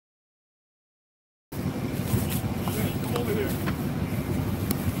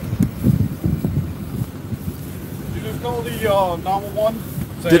call the 911?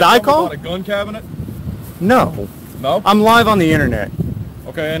 Did I call? About a gun cabinet? No. No? I'm live on the internet.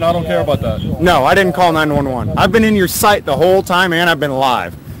 Okay, and I don't care about that. No, I didn't call 911. I've been in your site the whole time and I've been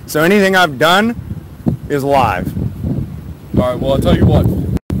live. So anything I've done is live. Alright, well, I'll tell you what.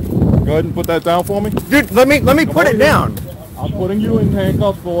 Go ahead and put that down for me. Dude, let me put it down. I'm putting you in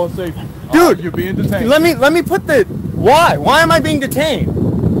handcuffs for safety. Dude, you're being detained. Let me put the... Why? Why am I being detained?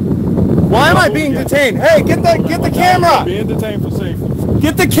 Why am I being detained? Hey, get the camera! You're being detained for safety.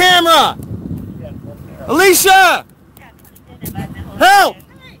 Get the camera! Alicia! Help!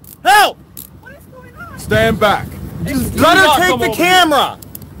 Help! What is going on? Stand back. Just let her take the camera!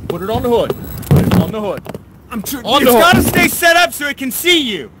 Put it on the hood. Put it on the hood. It's gotta stay set up so it can see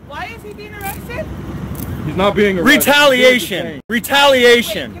you. Why is he being arrested? He's not being arrested. Retaliation.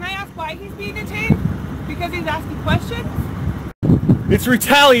 Retaliation. Wait, can I ask why he's being detained? Because he's asking questions? It's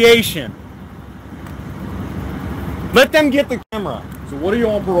retaliation. Let them get the camera. So what are you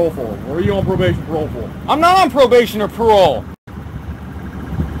on parole for? What are you on probation parole for? I'm not on probation or parole.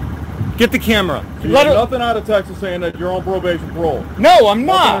 Get the camera. So you have nothing out of Texas saying that you're on probation parole. No, I'm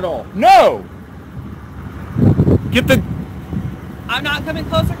not. Nothing at all. No. Get the... I'm not coming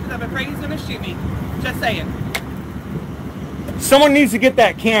closer because I'm afraid he's going to shoot me. Just saying. Someone needs to get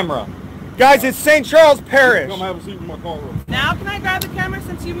that camera. Guys, it's St. Charles Parish. Come have a seat in my car room. Now can I grab the camera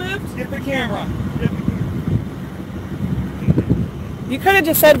since you moved? Get the camera. You could have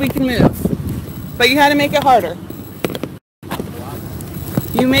just said we can move. But you had to make it harder.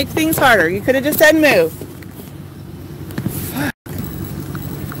 You make things harder. You could have just said move.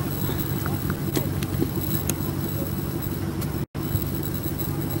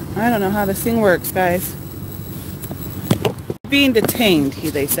 I don't know how this thing works, guys. Being detained,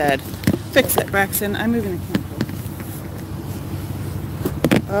 they said. Fix it, Braxton. I'm moving the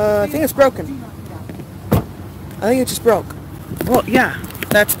camera. I think it's broken. I think it just broke. Well, yeah.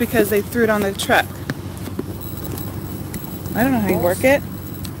 That's because they threw it on the truck. I don't know how you work it.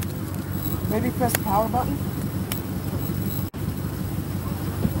 Maybe press the power button?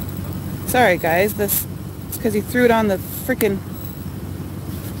 Sorry, guys. This is because he threw it on the freaking...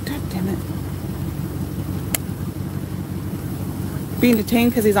 God damn it. Being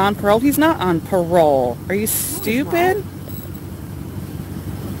detained because he's on parole? He's not on parole. Are you stupid?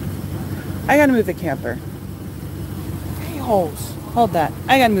 I gotta move the camper. A-holes. Hold that.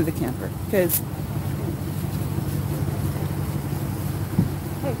 I gotta move the camper because...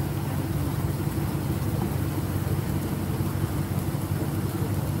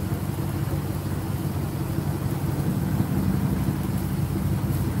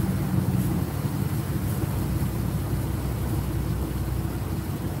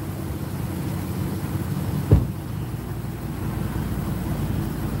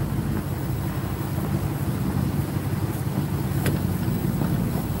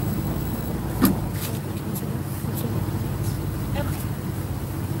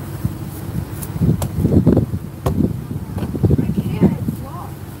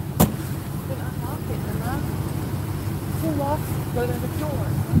 Go to the door.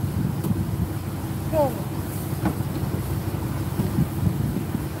 Go.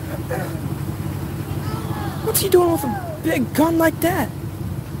 What's he doing with a big gun like that?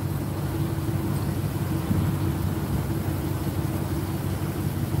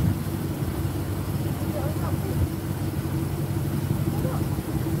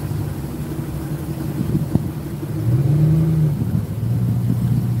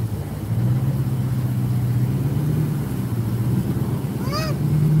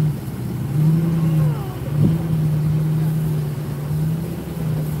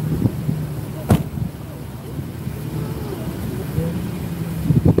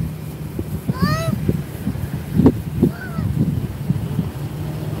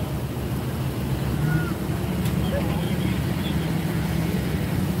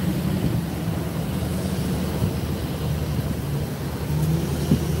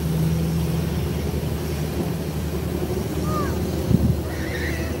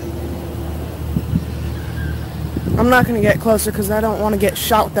 I'm not going to get closer because I don't want to get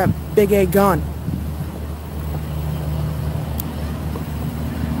shot with that big A gun.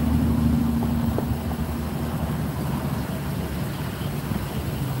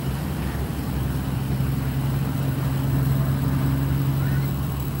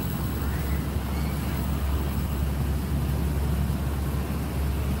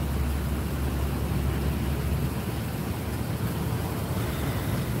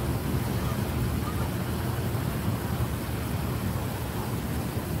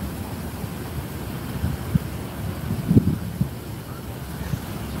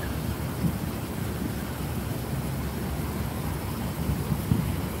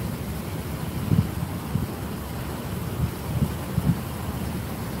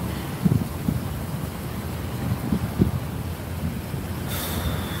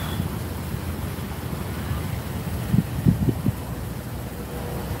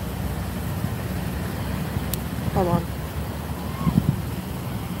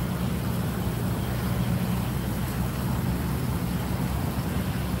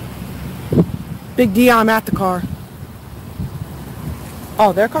 Big D, I'm at the car.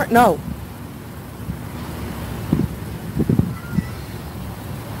 Oh, their car? No.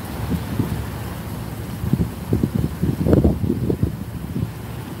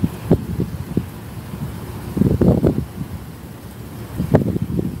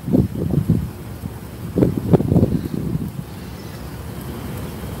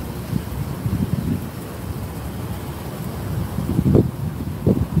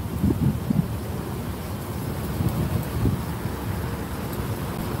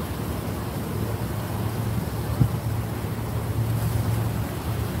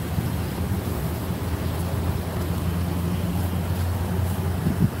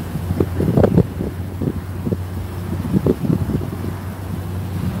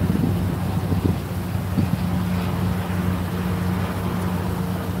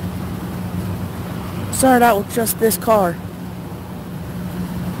 Started out with just this car.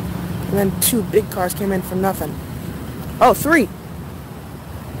 And then 2 big cars came in for nothing. Oh, 3.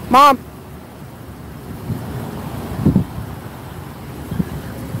 Mom.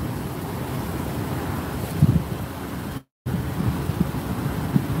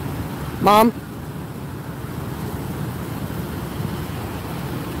 Mom.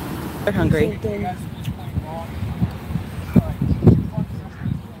 They're hungry.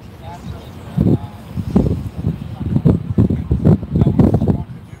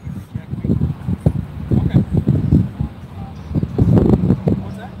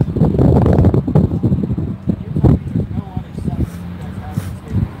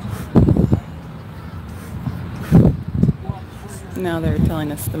 Now they're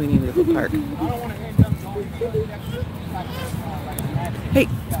telling us that we need to go park. Hey,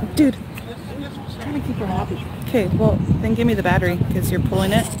 dude. I'm trying to keep her happy. Okay, well, then give me the battery, because you're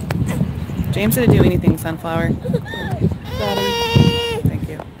pulling it. James didn't do anything, Sunflower. Battery. Thank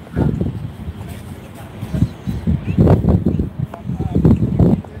you.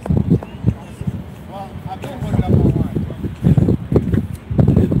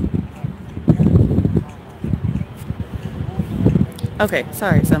 Okay,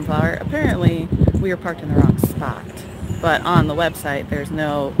 sorry, Sunflower. Apparently, we were parked in the wrong spot. But on the website, there's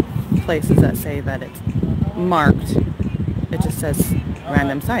no places that say that it's marked. It just says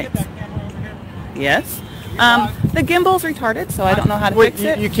random sites. Yes? The gimbal's retarded, so I don't know how to fix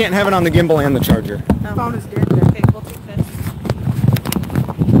it. You can't have it on the gimbal and the charger. The phone is dead. Okay, we'll take this.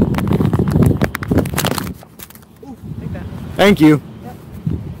 Ooh, take that. Thank you.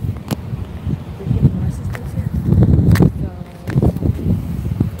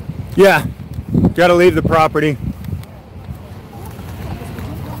 Yeah, gotta leave the property.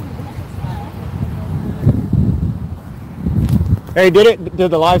 Hey, did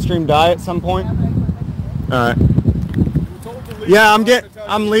the live stream die at some point? All right. Yeah,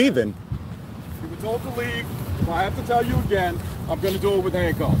 I'm leaving. You were told to leave. If I have to tell you again, I'm going to do it with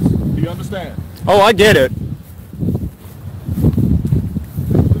handcuffs. Do you understand? Oh, I get it.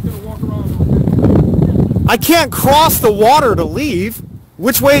 I can't cross the water to leave.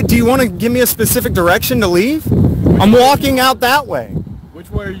 Which way? Do you want to give me a specific direction to leave? I'm walking out that way.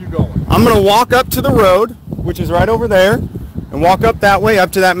 Which way are you going? I'm going to walk up to the road, which is right over there, and walk up that way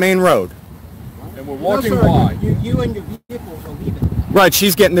up to that main road. And we're walking by. You and your vehicle are leaving. Right,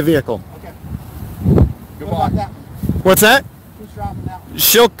 she's getting the vehicle. Okay. Goodbye. What about that one? What's that? Who's driving that one?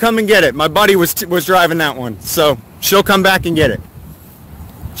 She'll come and get it. My buddy was driving that one, so she'll come back and get it.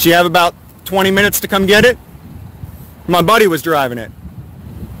 She have about 20 minutes to come get it? My buddy was driving it.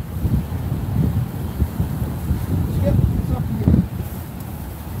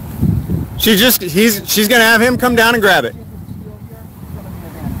 She's gonna have him come down and grab it.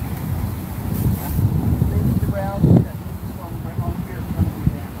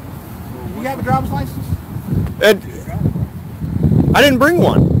 You have a driver's license? I didn't bring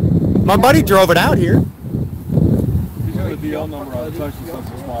one. My buddy drove it out here. He's got a DL number on it. It's actually since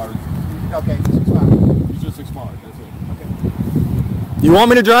expired. Okay, it's expired. He's just expired. That's it. Okay. You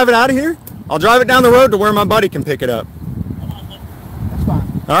want me to drive it out of here? I'll drive it down the road to where my buddy can pick it up. That's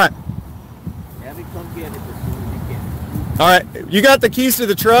fine. All right. Have me come get it as soon as you can. All right. You got the keys to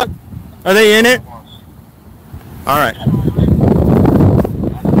the truck? Are they in it? All right.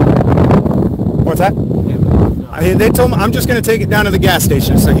 What's that? They told me I'm just going to take it down to the gas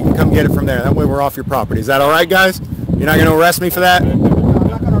station so he can come get it from there. That way we're off your property. Is that all right, guys? You're not going to arrest me for that? No, I'm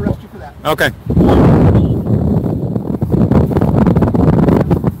not going to arrest you for that. Okay.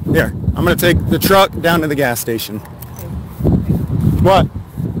 Here, I'm going to take the truck down to the gas station. What?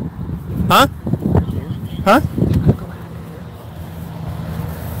 Huh? Huh?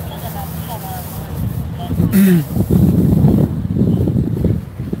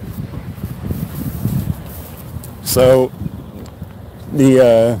 So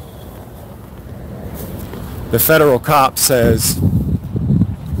the federal cop says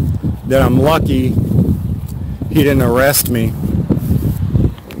that I'm lucky he didn't arrest me.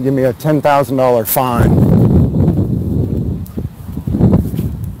 Give me a $10,000 fine.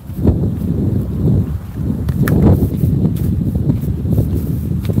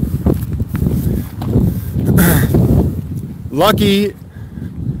 Lucky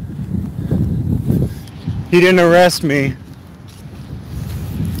he didn't arrest me.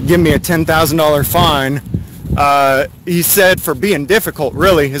 Give me a $10,000 fine. He said for being difficult,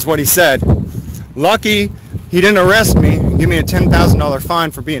 really, is what he said. Lucky he didn't arrest me and give me a $10,000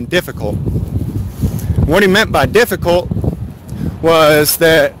 fine for being difficult. What he meant by difficult was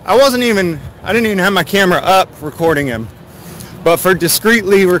that I didn't even have my camera up recording him, but for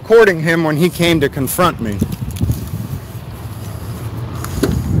discreetly recording him when he came to confront me.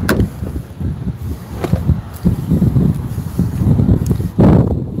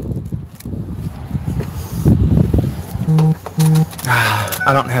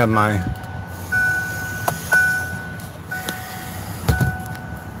 I don't have my...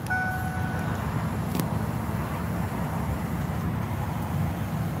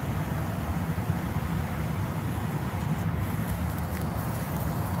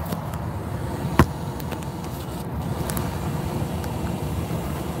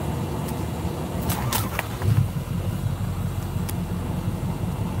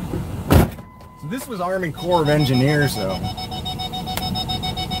 So this was Army Corps of Engineers, though.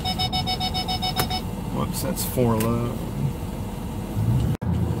 Whoops, that's 4 low.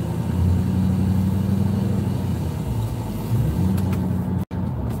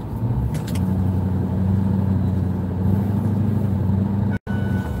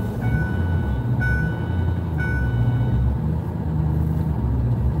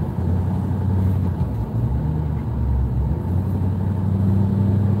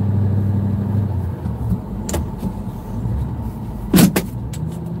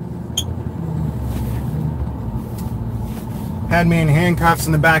 Had me in handcuffs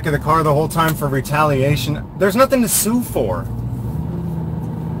in the back of the car the whole time for retaliation. There's nothing to sue for.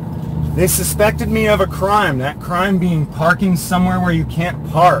 They suspected me of a crime. That crime being parking somewhere where you can't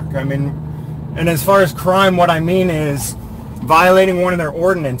park. I mean, and as far as crime, what I mean is violating one of their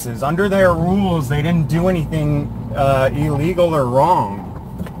ordinances. Under their rules, they didn't do anything illegal or wrong.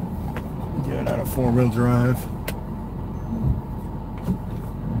 Get it out of 4-wheel drive.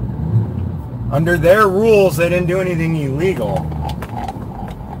 Under their rules, they didn't do anything illegal.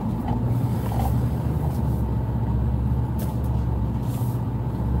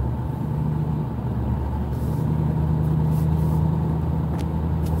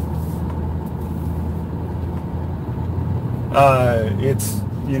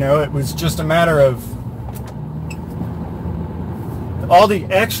 It was just a matter of... all the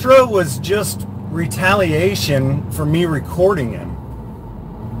extra was just retaliation for me recording him.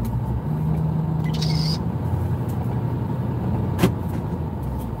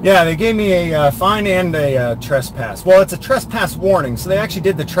 Yeah, they gave me a fine and a trespass. Well, it's a trespass warning, so they actually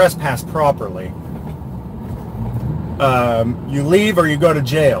did the trespass properly. You leave or you go to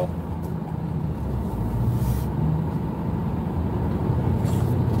jail.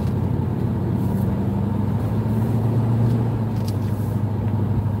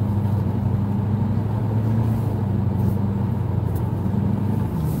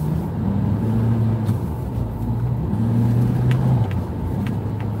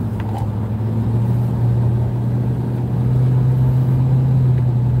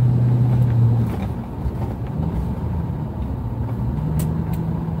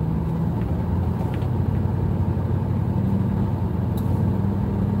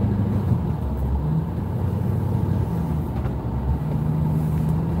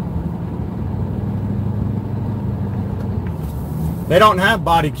 They don't have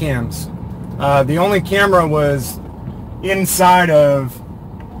body cams. The only camera was inside of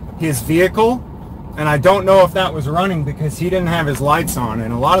his vehicle, and I don't know if that was running because he didn't have his lights on,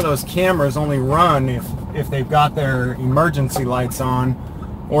 and a lot of those cameras only run if they've got their emergency lights on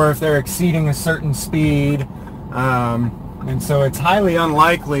or if they're exceeding a certain speed, and so it's highly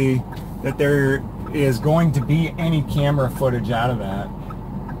unlikely that there is going to be any camera footage out of that.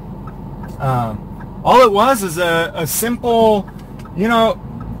 All it was is a simple...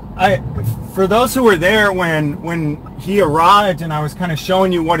 for those who were there when he arrived and I was kind of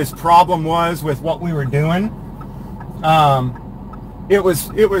showing you what his problem was with what we were doing, it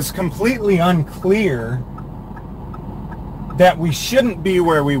was completely unclear that we shouldn't be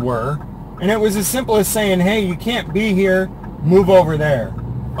where we were, and it was as simple as saying, hey, you can't be here, move over there.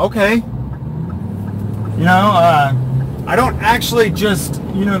 Okay. You know, I don't actually just,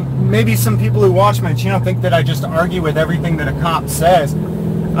 you know, maybe some people who watch my channel think that I just argue with everything that a cop says.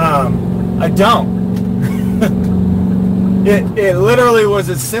 I don't. It literally was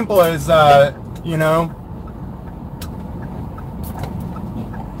as simple as, you know,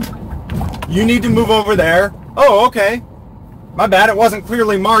 you need to move over there. Oh, okay. My bad, it wasn't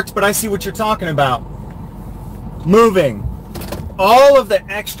clearly marked, but I see what you're talking about. Moving. All of the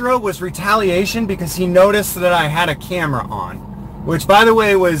extra was retaliation because he noticed that I had a camera on, which, by the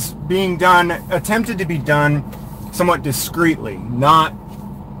way, was being done, attempted to be done somewhat discreetly. Not,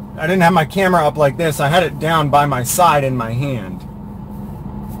 I didn't have my camera up like this. I had it down by my side in my hand.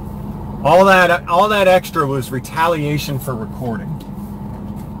 All that extra was retaliation for recording.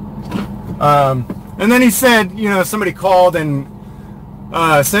 And then he said, you know, somebody called and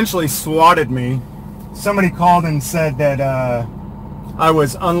essentially swatted me. Somebody called and said that I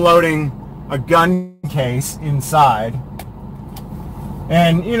was unloading a gun case inside.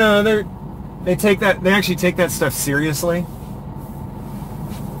 And, you know, they actually take that stuff seriously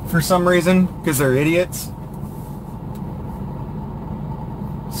for some reason, because they're idiots.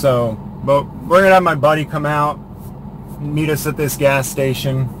 So, but we're going to have my buddy come out, meet us at this gas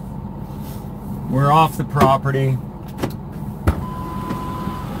station. We're off the property.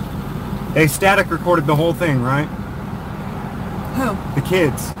 Hey, Static recorded the whole thing, right? Who? The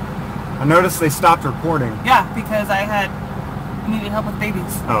kids. I noticed they stopped recording. Yeah, because I needed help with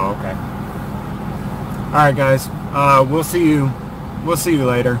babies. Oh, okay. All right, guys. We'll see you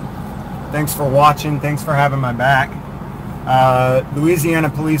later. Thanks for watching. Thanks for having my back. Louisiana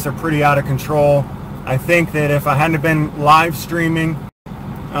police are pretty out of control. I think that if I hadn't been live streaming,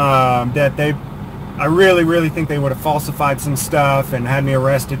 I really think they would have falsified some stuff and had me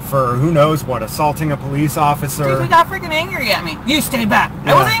arrested for who knows what, assaulting a police officer. Dude, he got freaking angry at me. You stay back.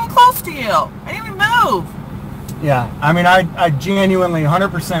 Yeah. I wasn't even close to you. I didn't even move. Yeah, I mean, I genuinely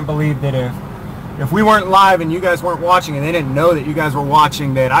 100% believe that if we weren't live and you guys weren't watching and they didn't know that you guys were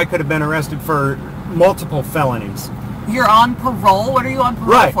watching, that I could have been arrested for multiple felonies. You're on parole? What are you on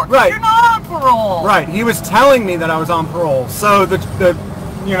parole for? Right. You're not on parole. Right. He was telling me that I was on parole. So the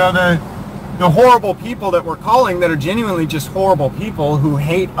horrible people that we're calling that are genuinely just horrible people who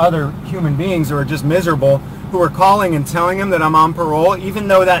hate other human beings or are just miserable, who are calling and telling him that I'm on parole, even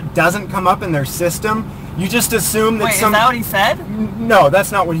though that doesn't come up in their system, you just assume that Wait, is that what he said? No,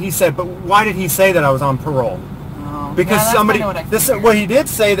 that's not what he said. But why did he say that I was on parole? Because yeah, well, he did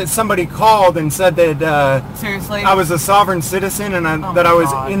say that somebody called and said that seriously, I was a sovereign citizen and that I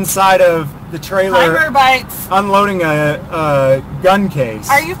was God. Inside of the trailer Tiger bites. unloading a gun case.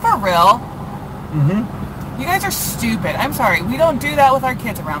 Are you for real? Mm-hmm. You guys are stupid. I'm sorry. We don't do that with our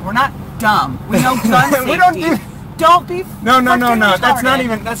kids around. We're not dumb. We know gun safety. We don't be. No. retarded.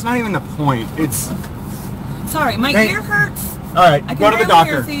 That's not even the point. It's. Sorry, my ear hurts. All right, I go to the can barely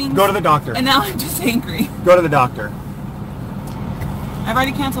hear doctor. things, Go to the doctor. And now I'm just angry. Go to the doctor. I've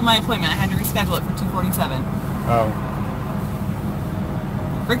already canceled my appointment. I had to reschedule it for 2:47. Oh.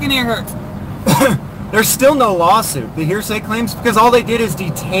 Freaking ear hurts. There's still no lawsuit. The hearsay claims, because all they did is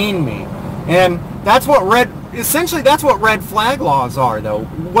detain me. And that's what essentially that's what red flag laws are, though.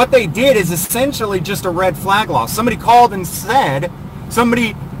 What they did is essentially just a red flag law. Somebody called and said,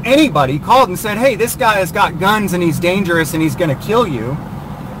 anybody called and said, hey, this guy has got guns and he's dangerous and he's going to kill you.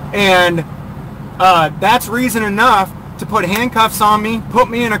 And that's reason enough to put handcuffs on me, put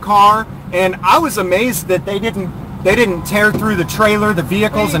me in a car. And I was amazed that they didn't tear through the trailer, the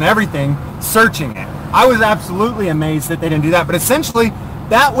vehicles and everything, searching it. I was absolutely amazed that they didn't do that. But essentially,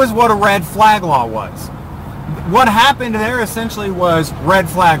 that was what a red flag law was. What happened there essentially was red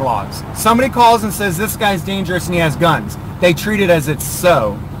flag laws. Somebody calls and says, this guy's dangerous and he has guns. They treat it as it's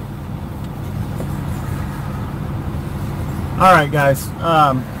so. All right, guys.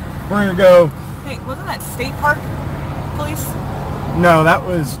 We're going to go... Hey, wasn't that state park police? No, that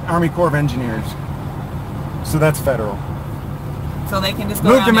was Army Corps of Engineers. So that's federal. So they can just go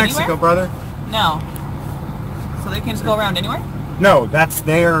Move around to Mexico, anywhere? brother. No. So they can just go around anywhere? No, that's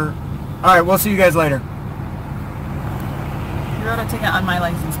their... All right, we'll see you guys later. You wrote a ticket on my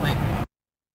license plate.